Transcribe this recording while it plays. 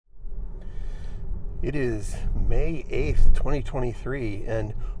It is May 8th, 2023,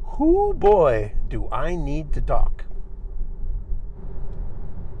 and whoo boy, do I need to talk.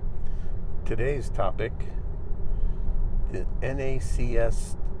 Today's topic, the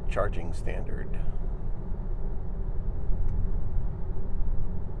NACS charging standard.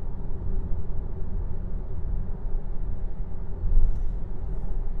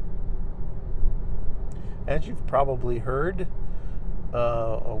 As you've probably heard,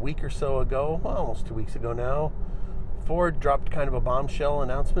 a week or so ago, almost 2 weeks ago now, Ford dropped kind of a bombshell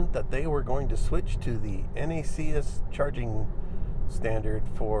announcement that they were going to switch to the NACS charging standard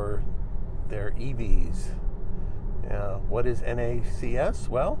for their EVs. What is NACS?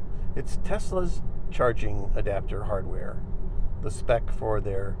 Well, it's Tesla's charging adapter hardware, the spec for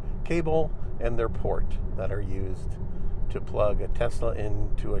their cable and their port that are used to plug a Tesla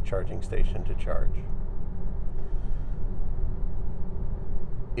into a charging station to charge.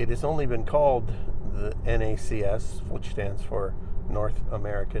 It has only been called the NACS, which stands for North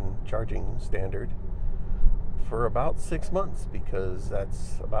American Charging Standard, for about 6 months, because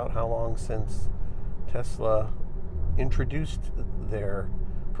that's about how long since Tesla introduced their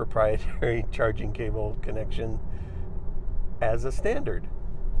proprietary charging cable connection as a standard.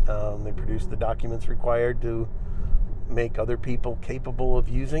 They produced the documents required to make other people capable of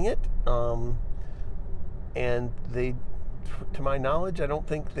using it, and they, to my knowledge, I don't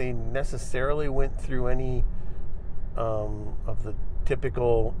think they necessarily went through any of the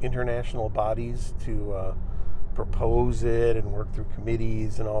typical international bodies to propose it and work through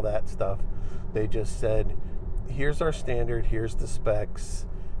committees and all that stuff. They just said, here's our standard, here's the specs,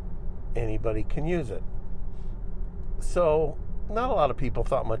 anybody can use it. So not a lot of people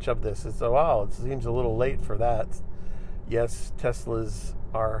thought much of this. It's, oh, wow, it seems a little late for that. Yes, Teslas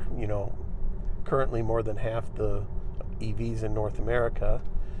are, currently more than half the EVs in North America,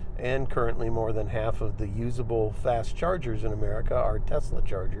 and currently more than half of the usable fast chargers in America are Tesla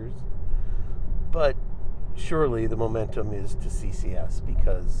chargers. But surely the momentum is to CCS,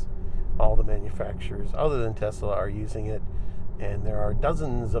 because all the manufacturers other than Tesla are using it, and there are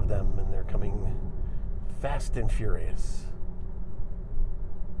dozens of them, and they're coming fast and furious.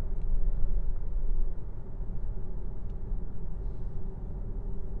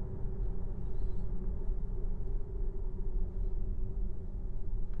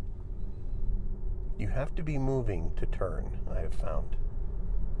 You have to be moving to turn, I have found.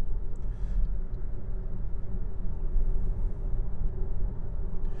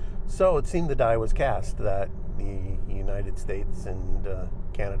 So it seemed the die was cast that the United States and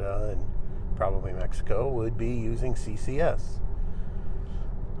Canada and probably Mexico would be using CCS,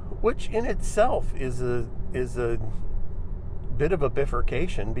 which in itself is a bit of a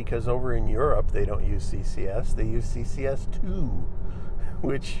bifurcation, because over in Europe they don't use CCS, they use CCS2,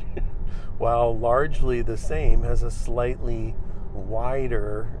 which, while largely the same, has a slightly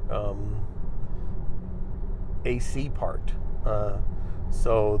wider AC part.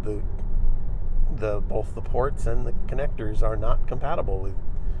 So both the ports and the connectors are not compatible with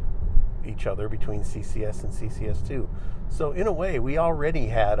each other between CCS and CCS2. So in a way, we already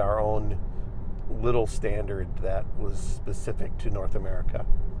had our own little standard that was specific to North America,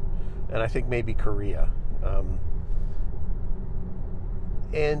 and I think maybe Korea.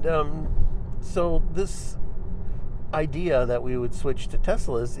 So this idea that we would switch to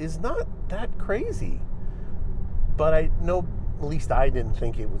Teslas is not that crazy. But I know, at least I didn't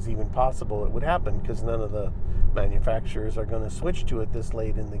think it was even possible it would happen, because none of the manufacturers are going to switch to it this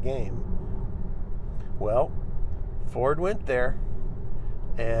late in the game. Well, Ford went there,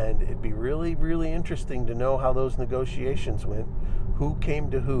 and it'd be really, really interesting to know how those negotiations went, who came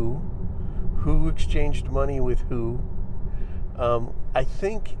to who exchanged money with who. I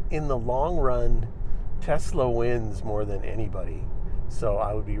think in the long run, Tesla wins more than anybody. So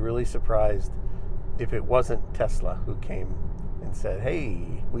I would be really surprised if it wasn't Tesla who came and said,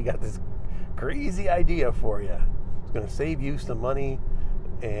 hey, we got this crazy idea for you. It's going to save you some money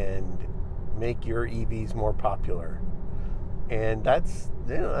and make your EVs more popular. And that's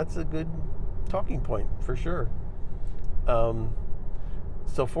a good talking point for sure.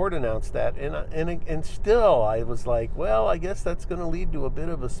 So Ford announced that, and still I was like, well, I guess that's going to lead to a bit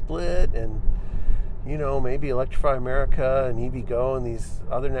of a split, and maybe Electrify America and EVgo and these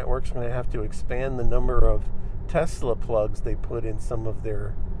other networks are going to have to expand the number of Tesla plugs they put in some of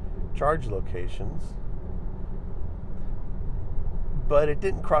their charge locations. But it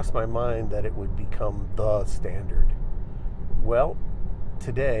didn't cross my mind that it would become the standard. Well,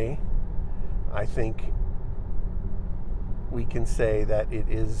 today, I think we can say that it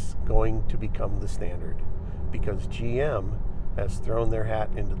is going to become the standard, because GM has thrown their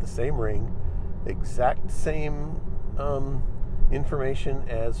hat into the same ring exact same information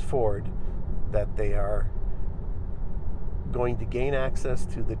as Ford, that they are going to gain access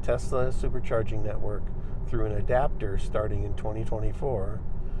to the Tesla supercharging network through an adapter starting in 2024,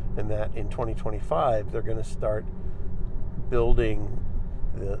 and that in 2025 they're going to start building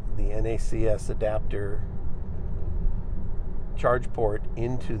the NACS adapter charge port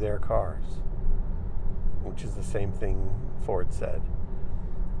into their cars, which is the same thing Ford said.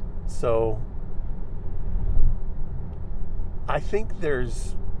 So I think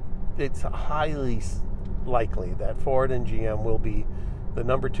it's highly likely that Ford and GM will be the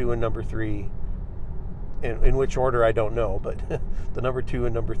number 2 and number 3, in which order I don't know, but the number 2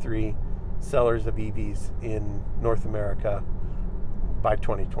 and number 3 sellers of EVs in North America by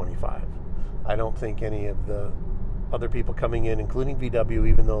 2025. I don't think any of the other people coming in, including VW,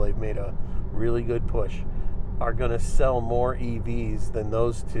 even though they've made a really good push, are going to sell more EVs than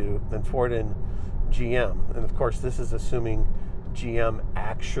those two, than Ford and GM. And of course, this is assuming GM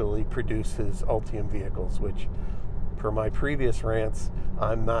actually produces Ultium vehicles, which, per my previous rants,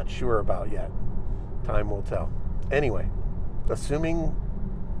 I'm not sure about yet. Time will tell. Anyway, assuming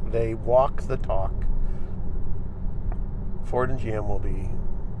they walk the talk, Ford and GM will be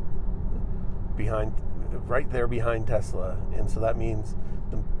right there behind Tesla. And so that means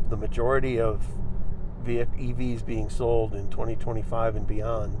the majority of EVs being sold in 2025 and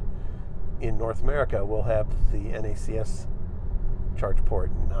beyond in North America will have the NACS charge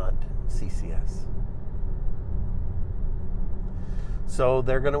port, not CCS. So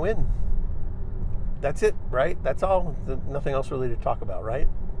they're going to win. That's it, right? That's all. Nothing else really to talk about, right?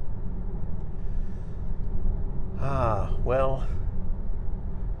 Well,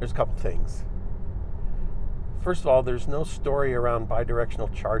 there's a couple things. First of all, there's no story around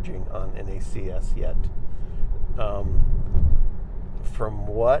bidirectional charging on NACS yet. From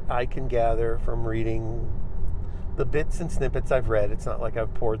what I can gather from reading the bits and snippets I've read, it's not like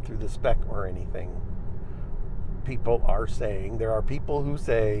I've poured through the spec or anything. People are saying, there are people who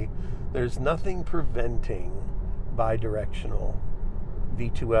say there's nothing preventing bidirectional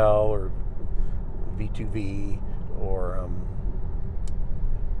V2L or V2V or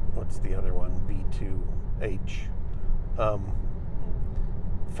what's the other one, V2H,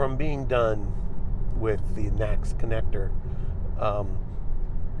 from being done with the NACS connector.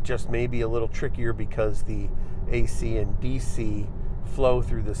 Just maybe a little trickier because the AC and DC flow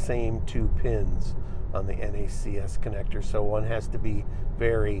through the same 2 pins on the NACS connector, so one has to be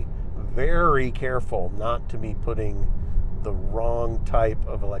very, very careful not to be putting the wrong type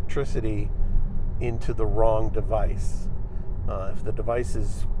of electricity into the wrong device. If the device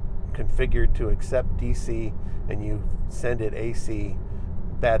is configured to accept DC and you send it AC,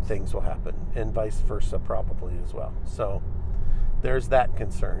 bad things will happen, and vice versa probably as well. So there's that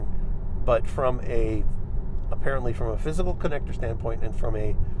concern. But apparently from a physical connector standpoint and from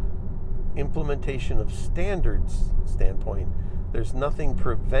a implementation of standards standpoint, there's nothing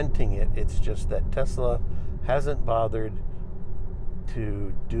preventing it. It's just that Tesla hasn't bothered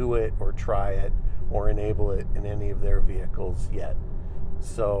to do it or try it or enable it in any of their vehicles yet.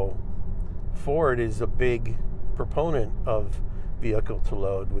 So Ford is a big proponent of vehicle to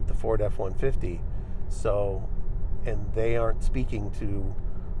load with the Ford F-150. So, and they aren't speaking to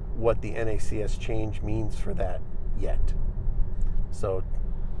what the NACS change means for that yet. So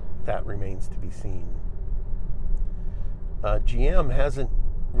that remains to be seen. GM hasn't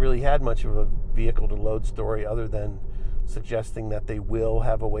really had much of a vehicle to load story other than suggesting that they will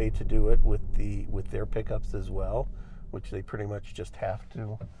have a way to do it with their pickups as well, which they pretty much just have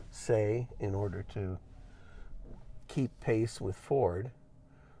to say in order to keep pace with Ford.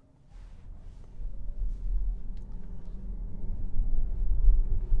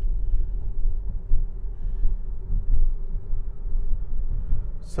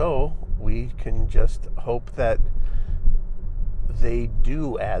 So we can just hope that they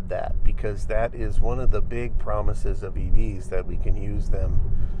do add that, because that is one of the big promises of EVs, that we can use them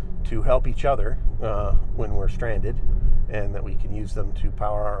to help each other when we're stranded, and that we can use them to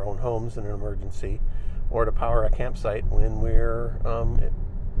power our own homes in an emergency, or to power a campsite when we're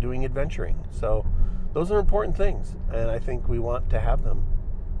doing adventuring. So those are important things, and I think we want to have them.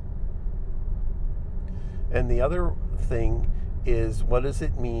 And the other thing is, what does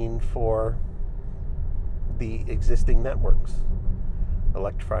it mean for the existing networks?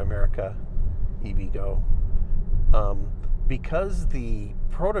 Electrify America, EVgo. Because the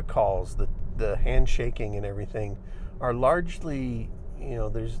protocols, the handshaking and everything are largely,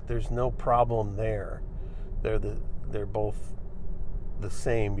 there's no problem there. They're both the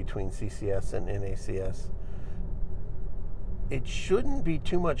same between CCS and NACS. it shouldn't be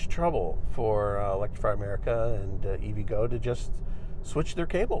too much trouble for Electrify America and EVgo to just switch their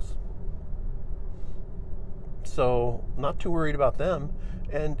cables. So not too worried about them.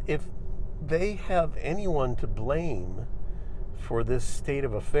 And if they have anyone to blame for this state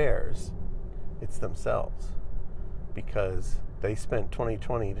of affairs, it's themselves, because they spent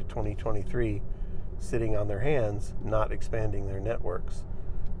 2020 to 2023 sitting on their hands, not expanding their networks.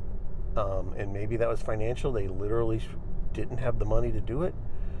 And maybe that was financial. They literally didn't have the money to do it,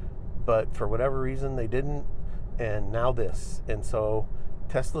 but for whatever reason they didn't, and now this. And so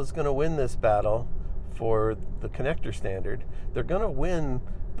Tesla's going to win this battle for the connector standard. They're going to win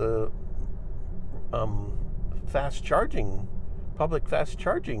the public fast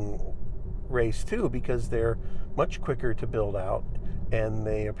charging race too, because they're much quicker to build out, and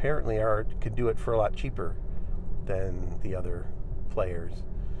they apparently can do it for a lot cheaper than the other players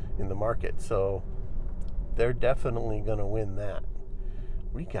in the market. So they're definitely going to win that.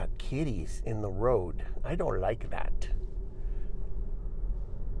 We got kitties in the road. I don't like that.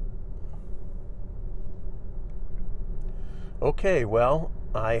 Okay, well,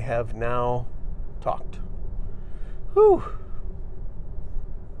 I have now talked. Whew.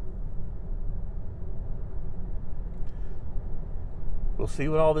 We'll see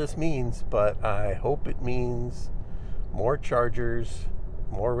what all this means, but I hope it means more chargers,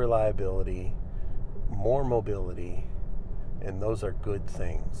 more reliability, more mobility, and those are good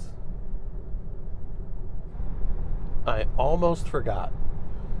things. I almost forgot.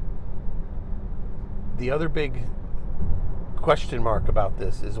 The other big question mark about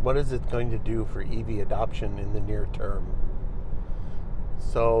this is, what is it going to do for EV adoption in the near term?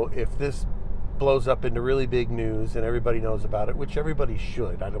 So if this blows up into really big news and everybody knows about it, which everybody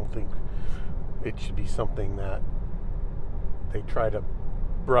should, I don't think it should be something that they try to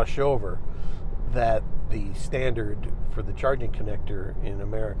brush over, that the standard for the charging connector in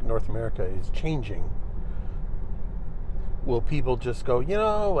North America is changing. Will people just go,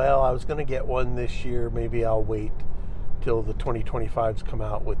 well, I was going to get one this year, maybe I'll wait till the 2025s come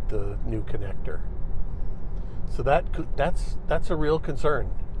out with the new connector? So that's a real concern.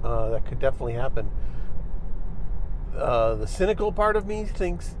 That could definitely happen. The cynical part of me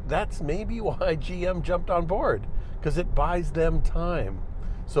thinks that's maybe why GM jumped on board, because it buys them time.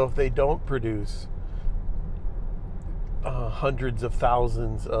 So if they don't produce hundreds of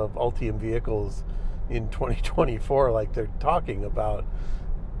thousands of Ultium vehicles in 2024 like they're talking about,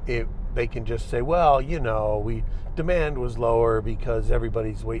 they can just say, well, demand was lower because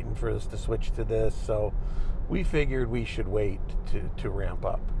everybody's waiting for us to switch to this, so we figured we should wait to ramp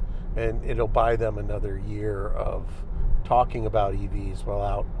up. And it'll buy them another year of talking about EVs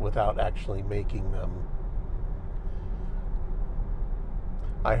without actually making them.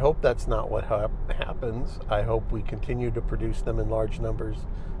 I hope that's not what happens. I hope we continue to produce them in large numbers,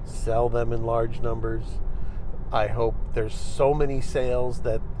 sell them in large numbers. I hope there's so many sales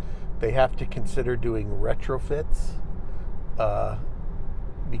that they have to consider doing retrofits,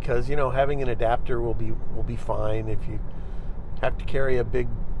 because having an adapter will be fine. If you have to carry a big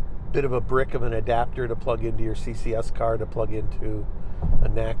bit of a brick of an adapter to plug into your CCS car to plug into a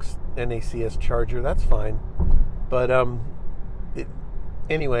NACS charger, that's fine. But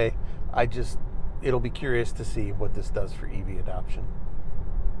anyway, it'll be curious to see what this does for EV adoption.